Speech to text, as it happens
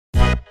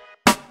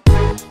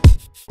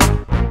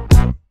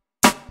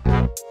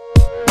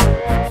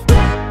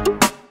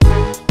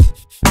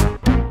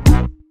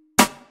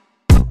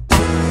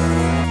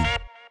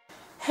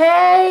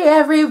Hey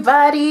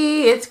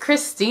everybody, it's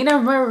Christina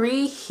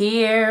Marie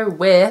here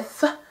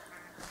with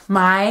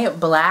my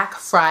Black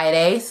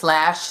Friday /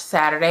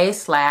 Saturday /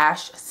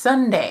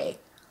 Sunday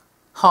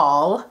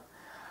haul.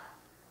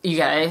 You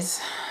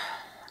guys,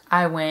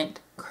 I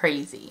went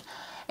crazy.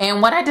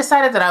 And what I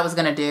decided that I was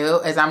gonna do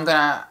is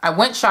I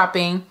went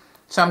shopping,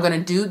 so I'm gonna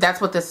do, that's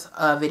what this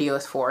video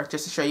is for,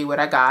 just to show you what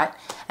I got.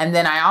 And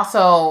then I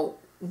also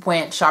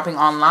went shopping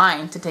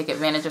online to take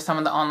advantage of some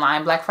of the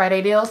online Black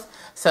Friday deals.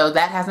 So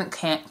that hasn't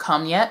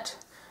come yet.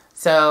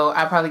 So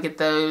I'll probably get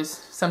those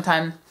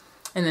sometime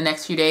in the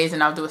next few days,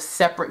 and I'll do a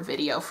separate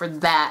video for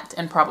that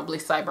and probably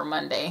Cyber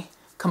Monday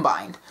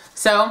combined.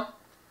 So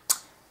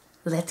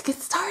let's get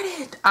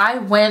started. I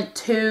went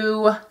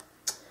to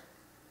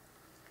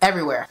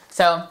everywhere.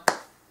 So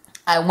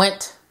I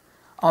went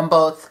on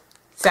both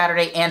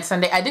Saturday and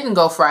Sunday. I didn't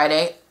go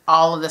Friday.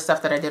 All of the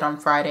stuff that I did on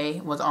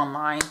Friday was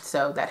online,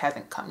 so that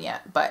hasn't come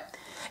yet. But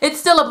it's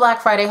still a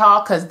Black Friday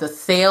haul because the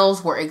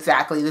sales were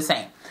exactly the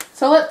same.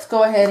 So let's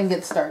go ahead and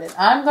get started.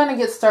 I'm going to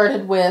get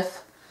started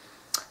with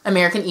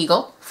American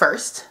Eagle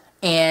first.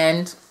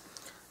 And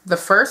the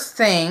first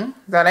thing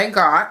that I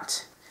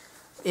got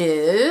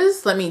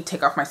is, let me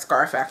take off my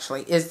scarf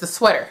actually, is the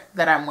sweater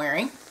that I'm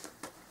wearing.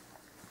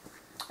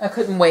 I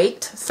couldn't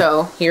wait.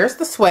 So here's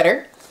the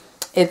sweater.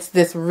 It's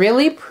this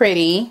really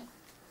pretty,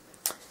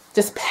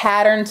 just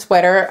patterned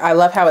sweater. I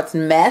love how it's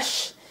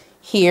mesh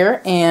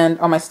here and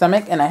on my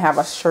stomach, and I have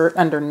a shirt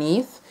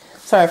underneath.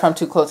 Sorry if I'm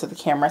too close to the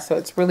camera. So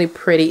it's really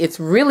pretty. It's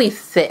really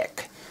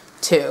thick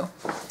too,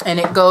 and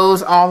it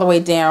goes all the way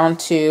down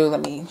to,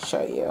 let me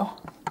show you,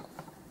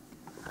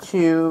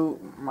 to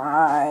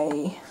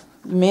my,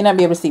 you may not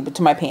be able to see, but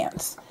to my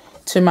pants,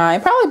 to my,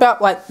 probably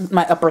about like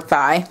my upper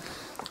thigh.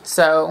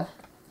 So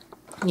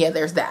yeah,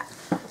 there's that.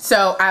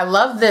 So I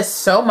love this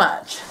so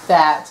much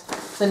that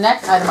the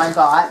next item I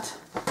got,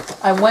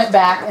 I went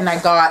back and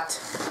I got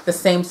the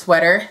same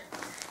sweater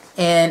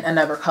in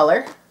another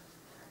color.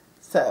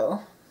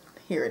 So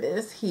here it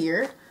is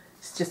here.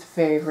 It's just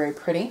very, very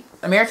pretty.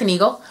 American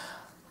Eagle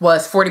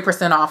was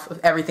 40% off of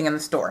everything in the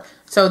store.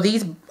 So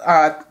these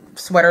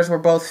sweaters were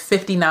both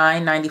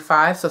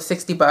 $59.95, so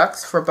 60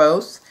 bucks for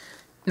both.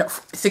 No,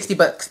 60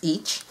 bucks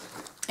each.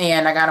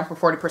 And I got them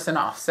for 40%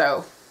 off.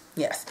 So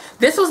yes,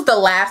 this was the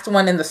last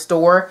one in the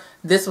store.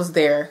 This was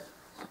their,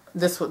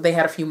 they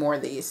had a few more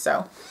of these.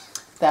 So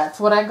that's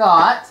what I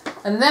got.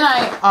 And then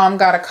I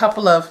got a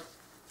couple of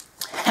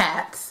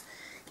hats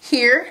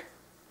here.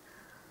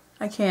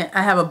 I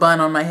have a bun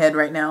on my head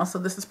right now, so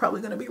this is probably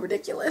going to be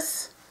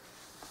ridiculous.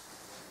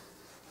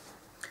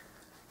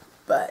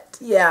 But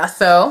yeah,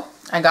 so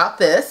I got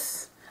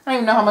this. I don't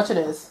even know how much it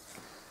is.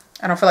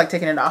 I don't feel like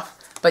taking it off.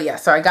 But yeah,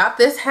 so I got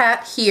this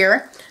hat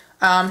here.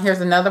 Here's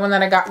another one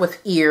that I got with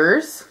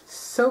ears.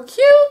 So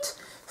cute.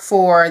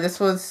 This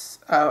was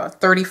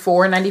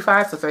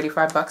 $34.95, so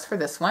 35 bucks for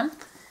this one.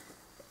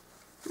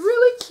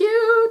 Really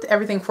cute.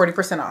 Everything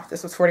 40% off.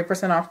 This was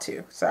 40% off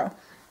too. So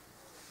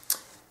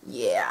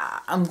yeah,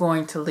 I'm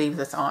going to leave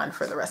this on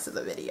for the rest of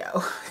the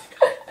video.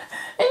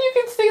 And you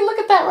can see, look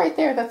at that right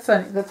there. That's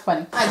funny. That's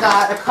funny. I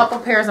got a couple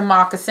pairs of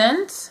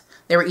moccasins.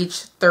 They were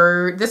each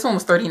this one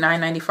was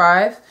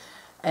 $39.95.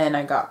 And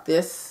I got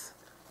this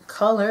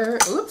color.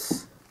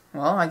 Oops.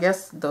 Well, I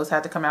guess those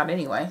had to come out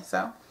anyway.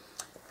 So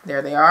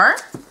there they are.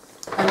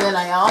 And then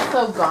I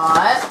also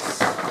got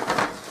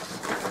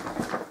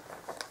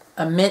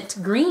a mint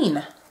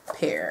green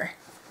pair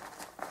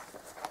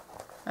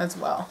as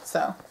well.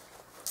 So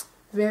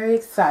very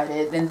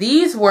excited. And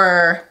these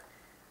were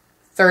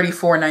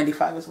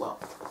 $34.95 as well.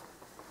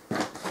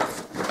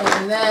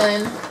 And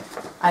then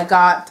I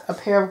got a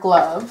pair of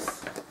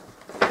gloves.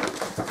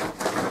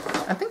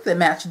 I think they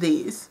match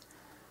these.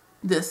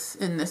 This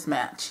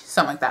match.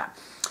 Something like that.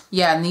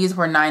 Yeah, and these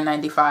were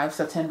 $9.95,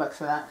 so 10 bucks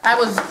for that. I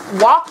was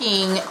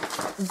walking,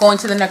 going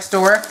to the next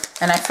store,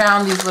 and I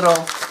found these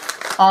little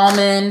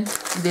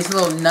this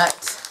little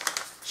nut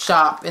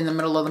shop in the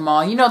middle of the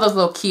mall. You know those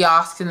little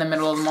kiosks in the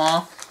middle of the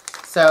mall?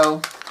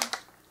 So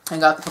I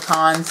got the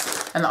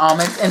pecans and the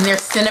almonds, and they're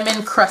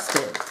cinnamon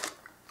crusted.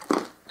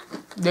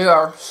 They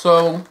are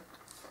so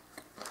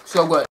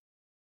good.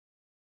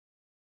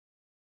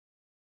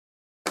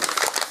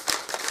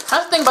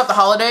 That's the thing about the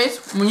holidays.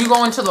 When you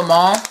go into the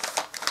mall,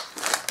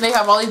 they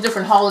have all these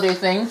different holiday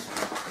things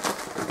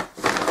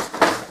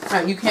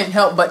that you can't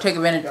help but take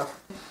advantage of.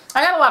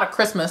 I got a lot of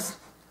Christmas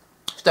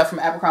stuff from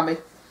Abercrombie.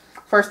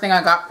 First thing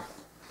I got,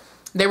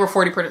 they were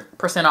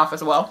 40% off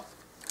as well.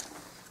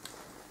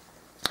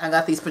 I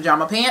got these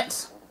pajama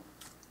pants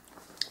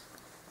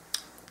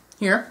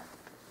here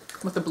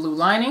with the blue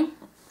lining.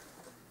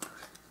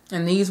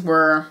 And these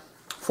were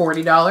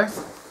 $40,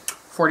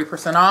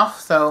 40%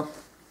 off. So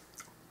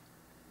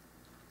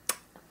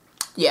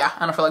yeah,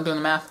 I don't feel like doing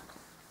the math.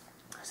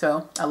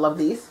 So I love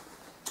these.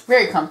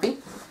 Very comfy.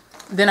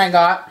 Then I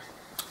got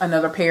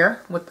another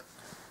pair with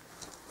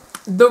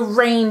the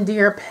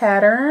reindeer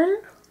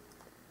pattern.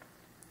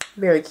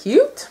 Very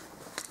cute.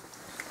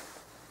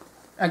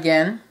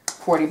 Again,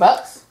 40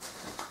 bucks.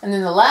 And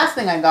then the last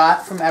thing I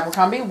got from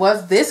Abercrombie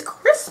was this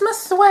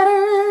Christmas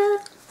sweater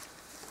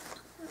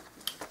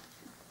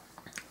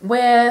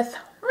with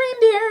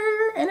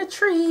reindeer and a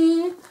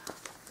tree.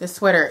 This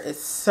sweater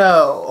is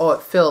so, oh,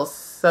 it feels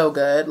so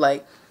good.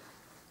 Like,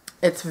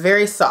 it's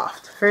very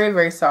soft. Very,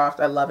 very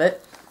soft. I love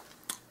it.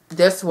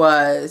 This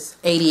was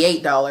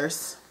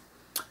 $88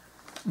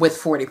 with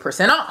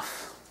 40% off.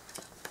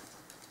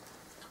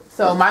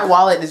 So my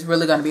wallet is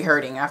really going to be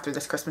hurting after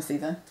this Christmas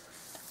season.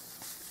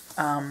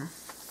 Yeah.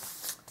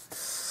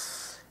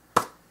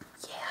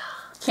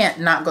 Can't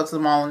not go to the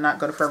mall and not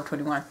go to Forever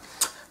 21.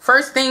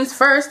 First things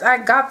first, I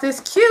got this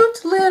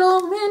cute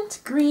little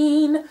mint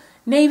green,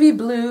 navy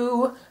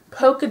blue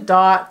polka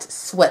dot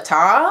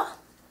sweater.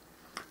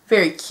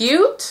 Very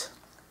cute.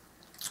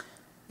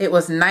 It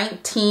was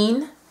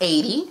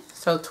 $19.80,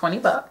 so 20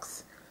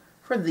 bucks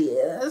for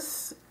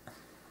this.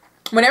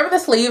 Whenever the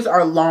sleeves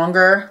are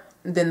longer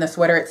than the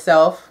sweater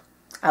itself,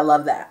 I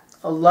love that.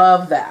 I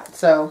love that.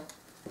 So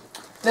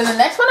then the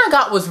next one I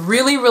got was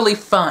really, really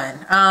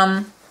fun.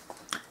 I'm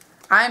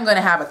going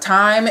to have a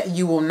time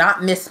you will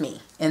not miss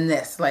me in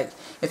this. Like,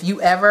 if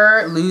you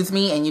ever lose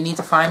me and you need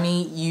to find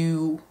me,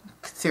 you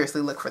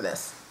seriously look for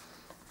this.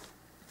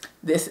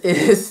 This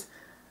is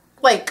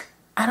like,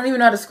 I don't even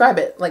know how to describe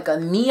it. Like a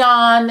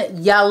neon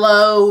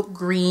yellow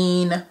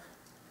green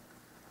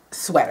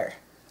sweater.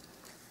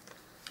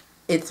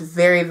 It's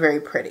very, very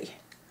pretty.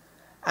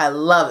 I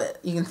love it.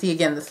 You can see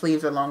again the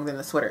sleeves are longer than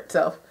the sweater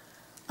itself.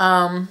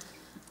 I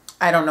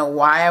don't know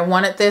why I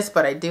wanted this,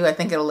 but I do. I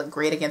think it'll look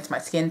great against my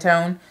skin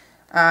tone.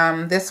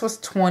 This was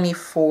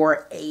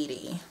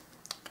 $24.80.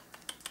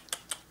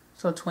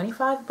 So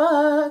 25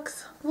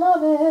 bucks.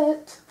 Love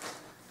it.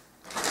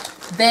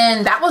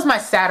 Then that was my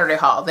Saturday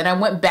haul. Then I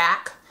went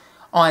back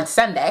on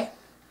Sunday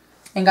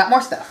and got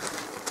more stuff.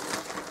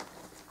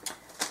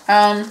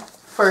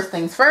 First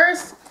things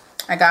first,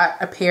 I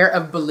got a pair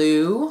of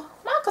blue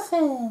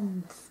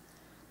moccasins.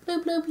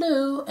 Blue, blue,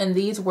 blue. And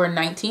these were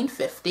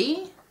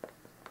 $19.50.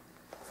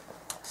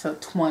 So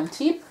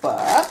 20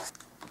 bucks.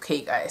 Okay,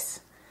 you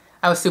guys.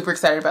 I was super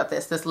excited about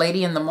this. This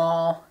lady in the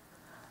mall,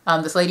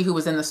 this lady who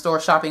was in the store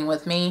shopping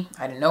with me,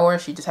 I didn't know her.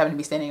 She just happened to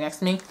be standing next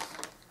to me.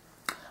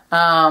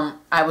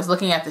 I was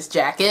looking at this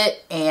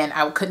jacket and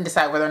I couldn't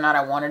decide whether or not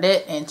I wanted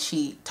it, and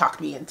she talked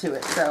me into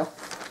it. So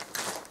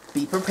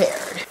be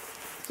prepared.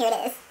 Here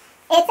it is.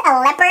 It's a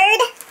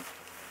leopard,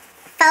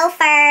 faux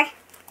fur,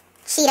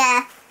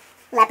 cheetah,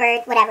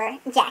 leopard, whatever,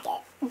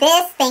 jacket.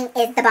 This thing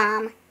is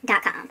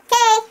thebomb.com.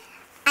 Okay,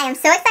 I am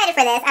so excited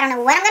for this. I don't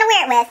know what I'm going to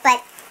wear it with, but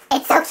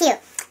it's so cute.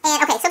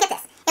 And okay, so get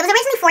this. It was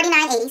originally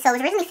 $49.80, so it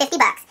was originally 50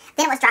 bucks.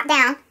 Then it was dropped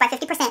down by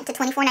 50% to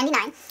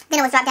 $24.99. Then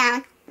it was dropped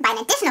down by an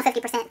additional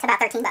 50% to about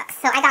 13 bucks.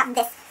 So I got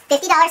this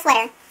 $50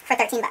 sweater for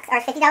 13 bucks, or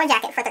a $50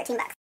 jacket for 13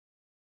 bucks.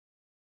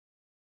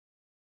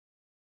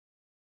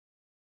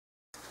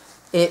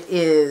 It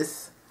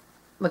is,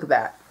 look at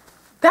that.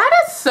 That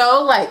is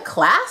so like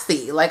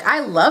classy. Like, I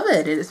love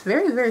it. It is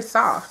very, very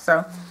soft.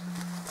 So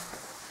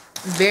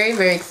very,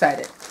 very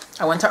excited.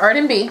 I went to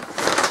R&B.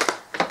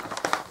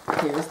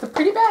 Here's the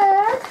pretty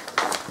bag.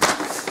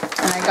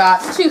 And I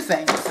got two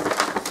things.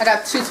 I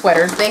got two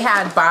sweaters. They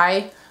had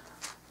buy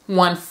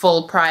one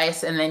full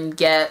price and then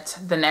get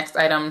the next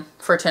item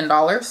for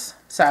 $10.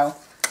 So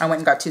I went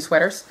and got two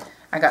sweaters.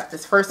 I got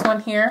this first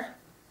one here.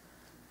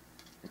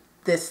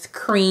 This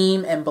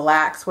cream and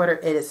black sweater.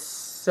 It is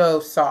so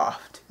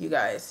soft, you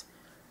guys.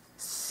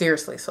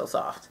 Seriously, so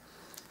soft.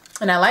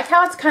 And I like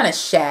how it's kind of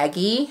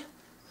shaggy.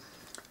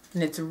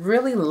 And it's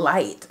really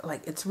light.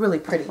 Like, it's really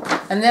pretty.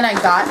 And then I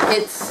got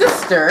its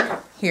sister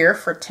here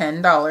for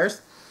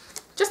 $10.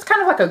 Just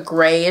kind of like a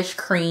grayish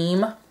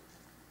cream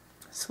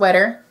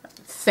sweater.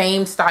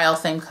 Same style,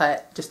 same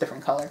cut, just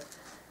different color.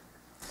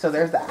 So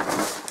there's that.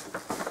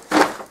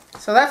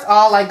 So that's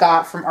all I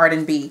got from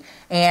R&B.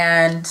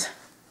 And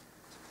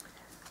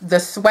the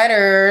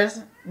sweaters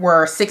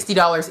were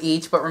 $60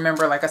 each. But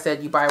remember, like I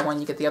said, you buy one,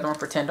 you get the other one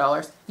for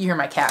 $10. You hear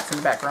my cats in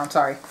the background,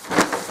 sorry.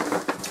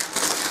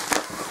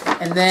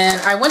 And then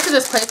I went to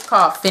this place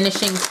called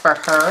Finishings for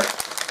Her.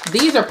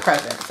 These are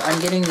presents. I'm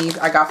getting these.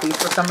 I got these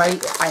for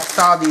somebody. I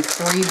saw these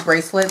 3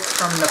 bracelets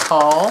from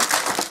Nepal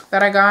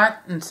that I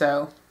got. And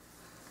so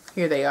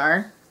here they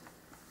are.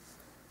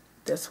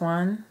 This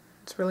one,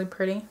 it's really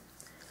pretty.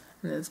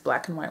 And this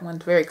black and white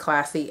one's very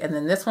classy. And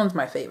then this one's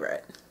my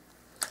favorite.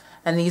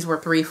 And these were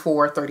 3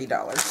 for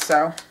 $30.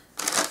 So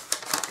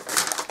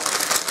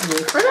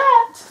yay for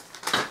that.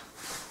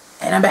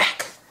 And I'm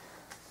back.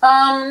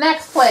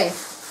 Next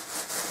place.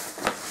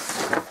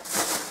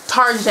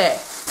 Target.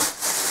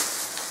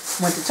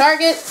 Went to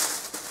Target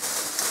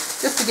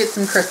just to get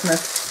some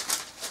Christmas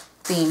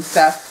themed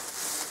stuff.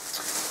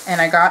 And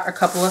I got a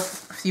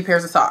few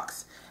pairs of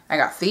socks. I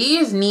got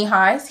these knee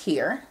highs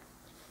here.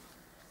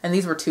 And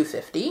these were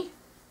 $2.50.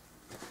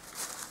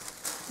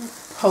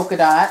 Polka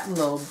dot,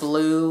 little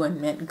blue and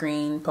mint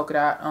green polka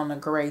dot on a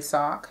gray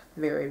sock.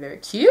 Very, very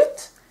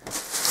cute.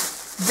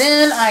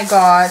 Then I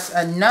got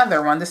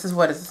another one. This is,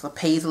 what is this? A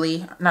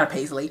paisley, not a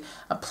paisley,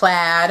 a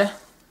plaid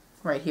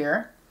right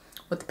here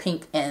with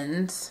pink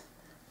ends,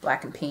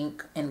 black and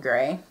pink and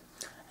gray.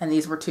 And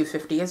these were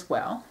 $2.50 as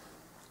well.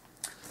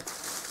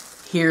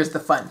 Here's the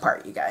fun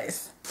part, you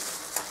guys.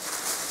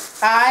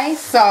 I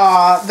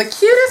saw the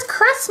cutest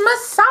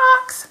Christmas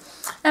socks,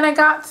 and I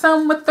got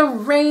some with the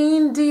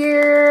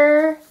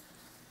reindeer.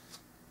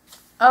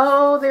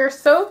 Oh, they're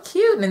so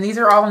cute. And these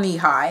are all knee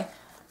high.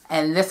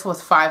 And this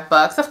was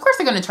 $5. Of course,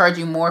 they're going to charge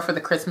you more for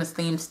the Christmas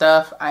themed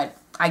stuff. I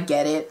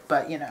get it,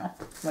 but you know,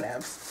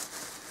 whatever.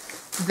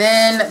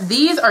 Then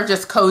these are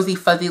just cozy,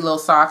 fuzzy little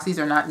socks. These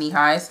are not knee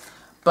highs,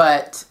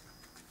 but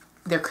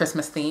they're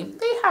Christmas themed.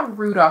 They have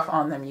Rudolph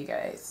on them, you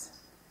guys.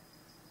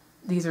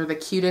 These are the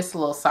cutest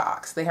little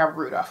socks. They have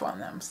Rudolph on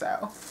them,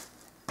 so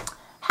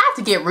had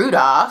to get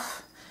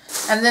Rudolph.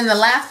 And then the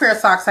last pair of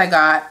socks I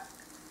got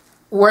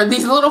were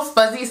these little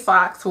fuzzy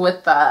socks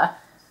with I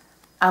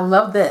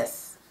love this.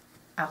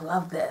 I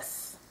love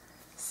this.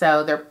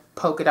 So they're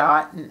polka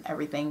dot and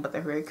everything, but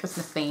they're very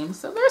Christmas themed,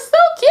 so they're so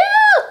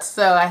cute.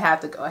 So I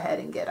had to go ahead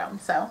and get them.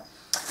 So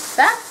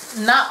that's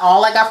not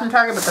all I got from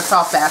Target, but that's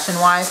all fashion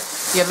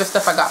wise. The other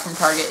stuff I got from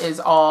Target is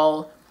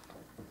all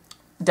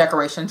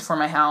decorations for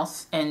my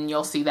house, and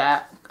you'll see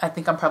that. I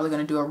think I'm probably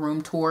going to do a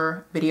room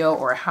tour video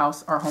or a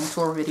house or home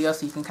tour video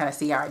so you can kind of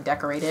see how I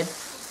decorated.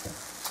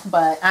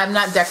 But I'm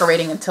not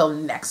decorating until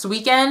next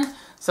weekend,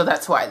 so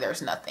that's why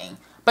there's nothing.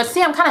 But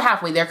see, I'm kind of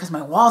halfway there because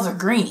my walls are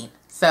green,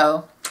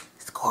 so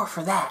score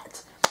for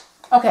that.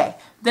 Okay,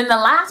 then the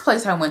last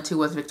place I went to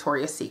was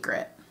Victoria's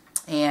Secret,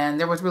 and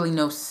there was really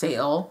no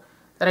sale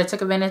that I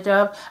took advantage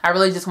of. I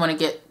really just wanted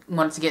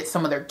to get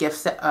some of their gift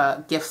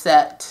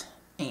set,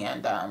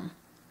 and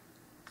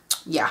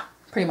yeah,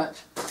 pretty much.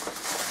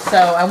 So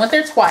I went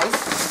there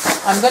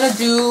twice. I'm gonna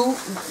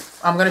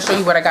show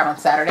you what I got on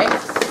Saturday,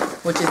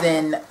 which is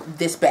in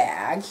this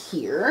bag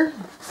here.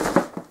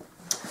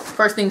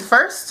 First things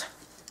first,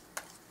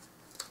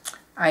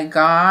 I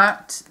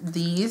got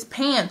these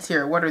pants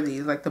here. What are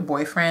these? Like the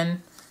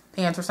boyfriend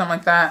pants or something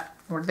like that?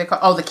 What are they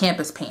called? Oh, the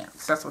campus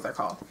pants. That's what they're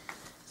called.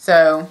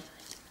 So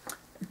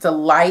it's a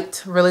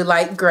light, really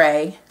light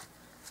gray.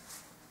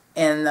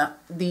 And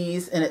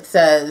it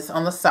says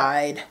on the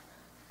side,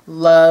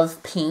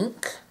 Love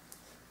Pink,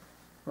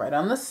 right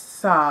on the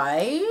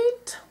side.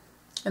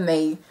 And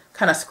they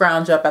kind of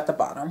scrounge up at the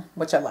bottom,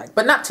 which I like,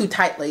 but not too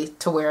tightly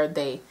to where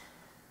they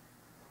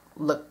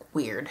look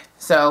weird.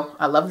 So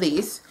I love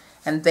these.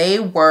 And they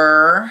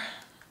were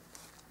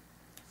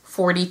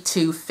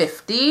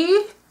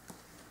 $42.50.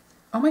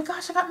 Oh my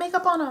gosh, I got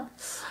makeup on them.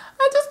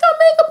 I just got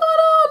makeup on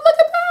them. Look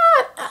at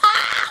that.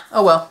 Ah!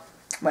 Oh well,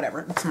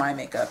 whatever. It's my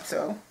makeup.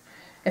 So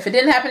if it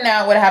didn't happen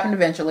now, it would have happened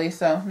eventually.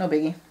 So no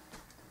biggie.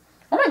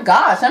 Oh my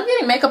gosh, I'm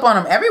getting makeup on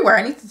them everywhere.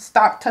 I need to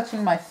stop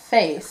touching my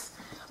face.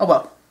 Oh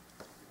well.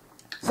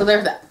 So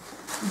there's that.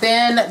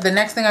 Then the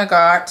next thing I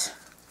got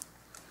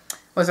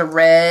was a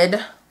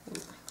red,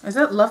 is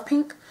that Love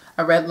Pink?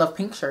 A red Love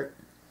Pink shirt.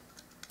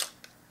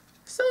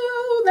 So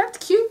that's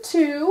cute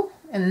too.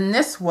 And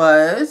this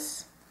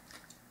was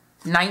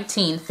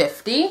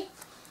 $19.50.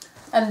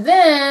 And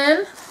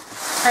then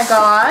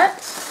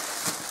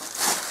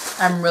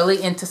I'm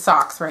really into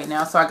socks right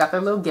now. So I got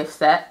their little gift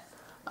set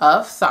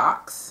of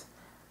socks.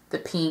 The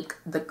pink,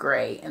 the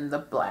gray, and the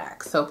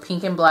black. So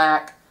pink and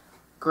black,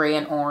 gray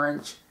and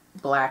orange,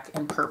 black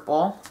and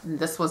purple. And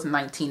this was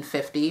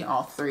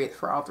 $19.50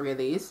 for all three of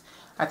these.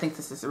 I think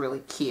this is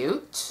really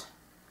cute.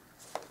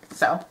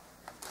 So, and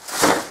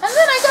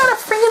then I got a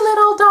free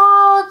little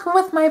dog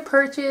with my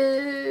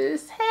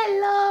purchase.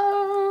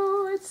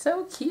 Hello, it's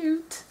so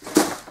cute.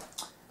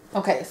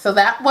 Okay, so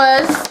that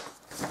was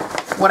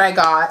what I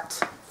got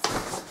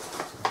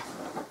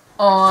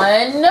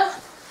on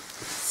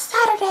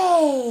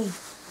Saturday.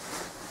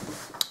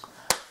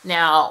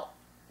 Now,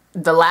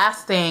 the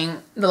last day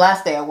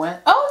I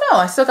went, oh no,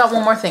 I still got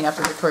one more thing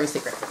after Victoria's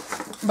Secret.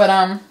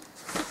 But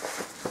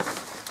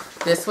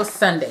this was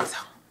Sunday's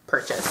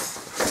purchase.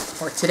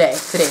 Or today's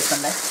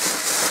Sunday.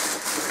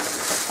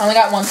 I only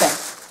got one thing.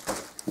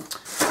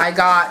 I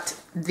got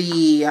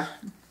the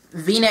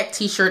V-neck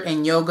t-shirt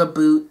and yoga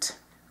boot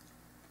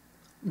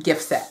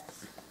gift set,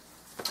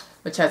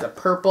 which has a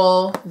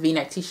purple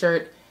V-neck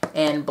t-shirt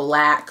and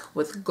black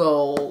with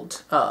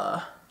gold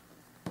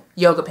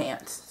yoga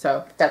pants.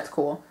 So that's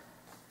cool.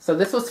 So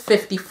this was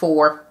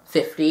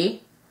 $54.50.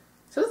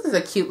 So this is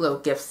a cute little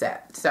gift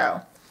set. So,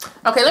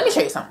 okay, let me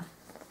show you something.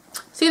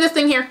 See this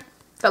thing here?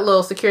 That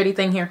little security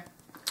thing here?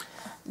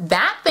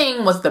 That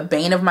thing was the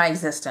bane of my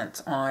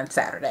existence on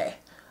Saturday.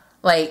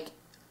 Like,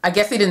 I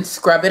guess they didn't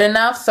scrub it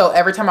enough. So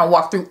every time I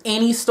walked through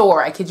any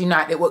store, I kid you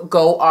not, it would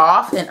go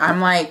off. And I'm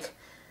like,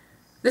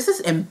 this is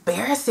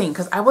embarrassing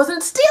because I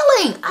wasn't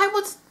stealing. I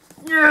was,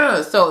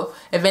 yeah. So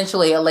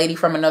eventually a lady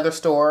from another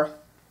store,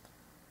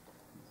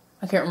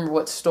 I can't remember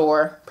what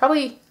store,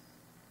 probably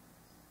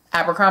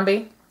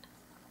Abercrombie.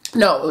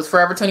 No, it was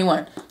Forever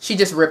 21. She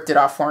just ripped it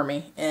off for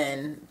me.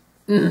 And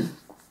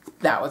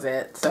that was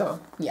it. So,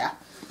 yeah.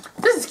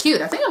 This is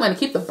cute. I think I'm going to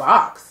keep the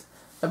box.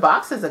 The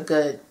box is a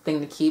good thing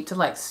to keep to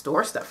like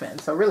store stuff in.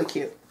 So really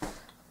cute.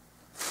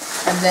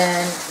 And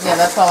then, yeah,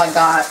 that's all I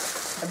got.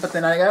 But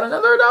then I got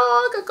another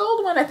dog, a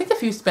gold one. I think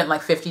if you spent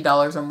like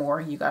 $50 or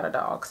more, you got a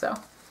dog. So,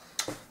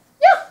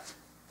 yeah.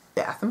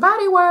 Bath and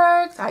Body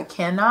Works. I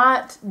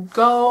cannot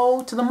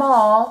go to the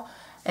mall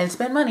and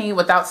spend money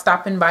without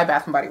stopping by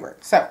Bath and Body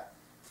Works. So,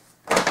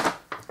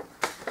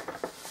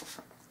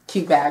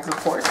 cute bags, of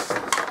course.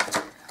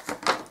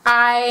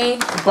 I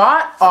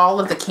bought all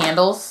of the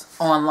candles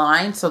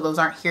online, so those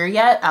aren't here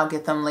yet. I'll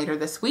get them later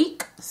this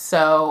week.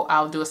 So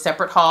I'll do a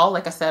separate haul,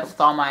 like I said, with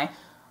all my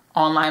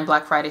online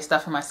Black Friday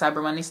stuff and my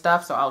Cyber Monday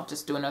stuff. So I'll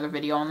just do another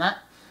video on that.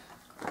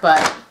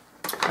 But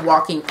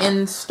walking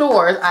in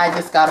stores, I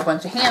just got a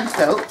bunch of hand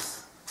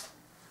soaps.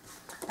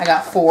 I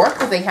got 4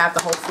 because they have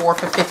the whole 4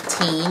 for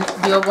 15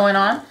 deal going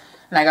on.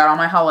 And I got all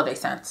my holiday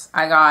scents.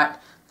 I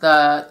got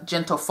the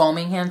Gentle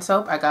Foaming hand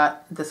soap. I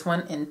got this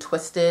one in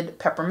Twisted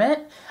Peppermint.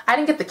 I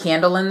didn't get the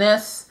candle in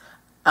this,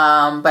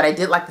 but I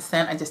did like the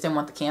scent. I just didn't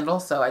want the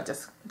candle, so I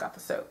just got the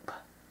soap.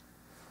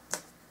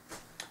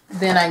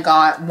 Then I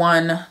got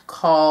one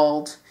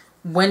called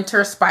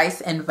Winter Spice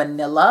and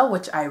Vanilla,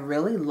 which I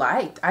really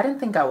liked. I didn't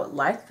think I would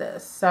like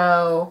this.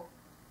 So,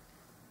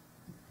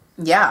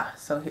 yeah.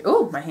 So,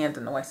 ooh, my hand's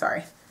in the way,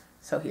 sorry.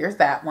 So here's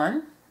that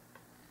one.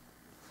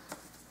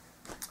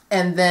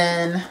 And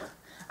then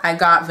I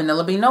got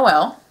Vanilla Bean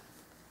Noel.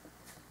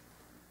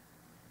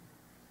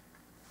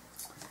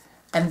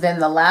 And then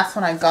the last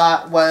one I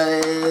got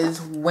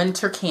was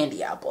Winter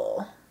Candy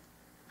Apple.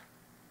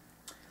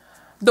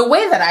 The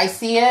way that I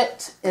see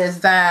it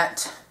is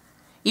that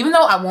even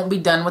though I won't be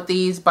done with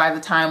these by the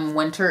time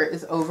winter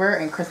is over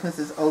and Christmas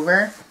is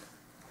over,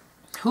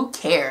 who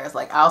cares?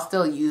 Like, I'll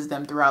still use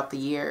them throughout the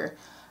year,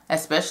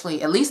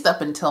 especially at least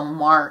up until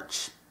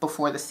March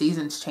before the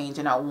seasons change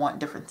and I'll want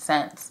different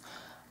scents.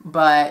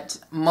 But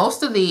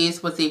most of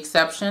these, with the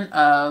exception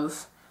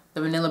of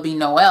the Vanilla Bean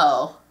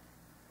Noel,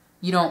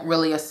 you don't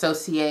really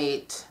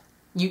associate,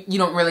 you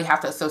don't really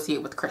have to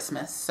associate with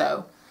Christmas.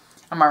 So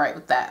I'm all right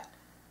with that.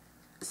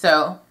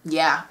 So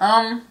yeah,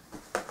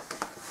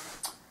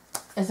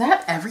 is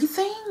that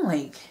everything?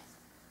 Like,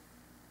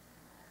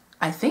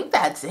 I think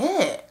that's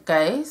it,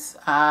 guys.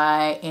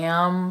 I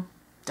am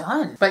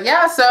done. But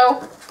yeah,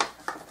 so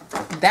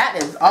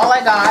that is all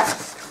I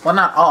got. Well,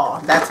 not all.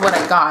 That's what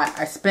I got.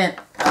 I spent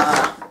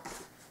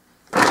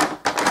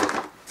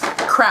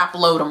crap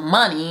load of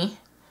money.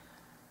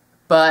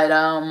 But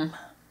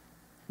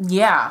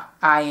yeah,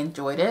 I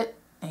enjoyed it.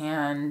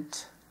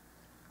 And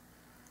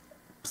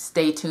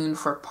stay tuned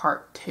for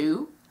part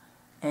 2.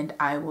 And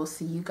I will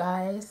see you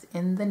guys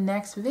in the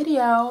next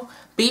video.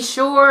 Be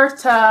sure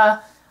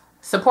to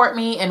support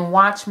me and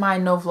watch my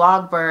No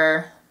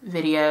Vlogber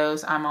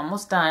videos. I'm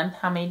almost done.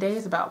 How many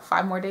days? About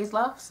 5 more days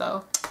left.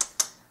 So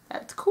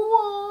that's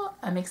cool.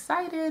 I'm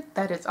excited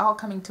that it's all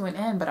coming to an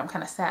end, but I'm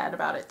kind of sad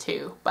about it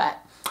too.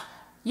 But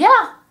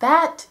yeah,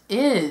 that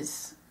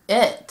is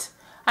it.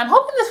 I'm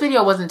hoping this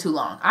video wasn't too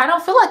long. I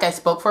don't feel like I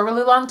spoke for a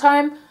really long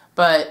time,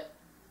 but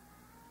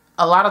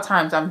a lot of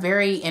times I'm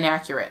very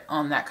inaccurate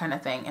on that kind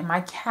of thing. And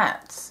my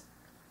cats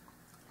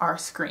are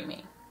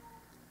screaming.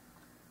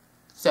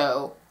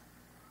 So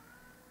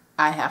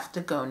I have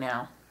to go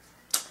now.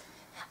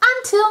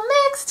 Until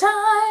next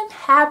time,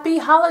 happy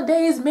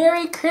holidays,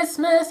 Merry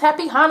Christmas,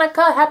 Happy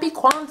Hanukkah, Happy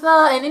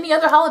Kwanzaa, and any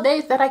other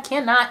holidays that I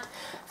cannot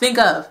think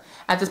of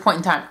at this point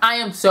in time. I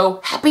am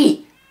so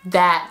happy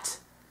that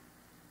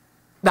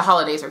the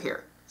holidays are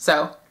here.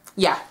 So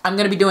yeah, I'm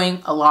going to be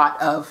doing a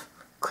lot of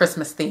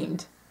Christmas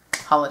themed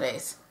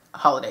holidays,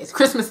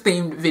 Christmas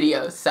themed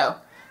videos. So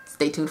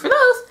stay tuned for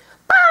those.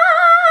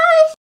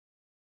 Bye!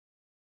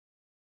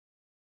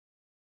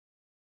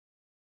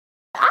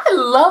 I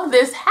love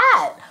this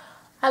hat.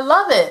 I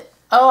love it.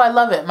 Oh, I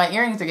love it. My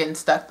earrings are getting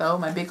stuck though.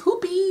 My big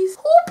hoopies.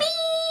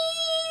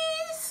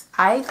 Hoopies!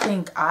 I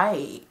think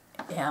I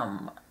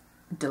am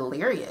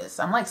delirious.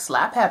 I'm like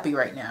slap happy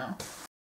right now.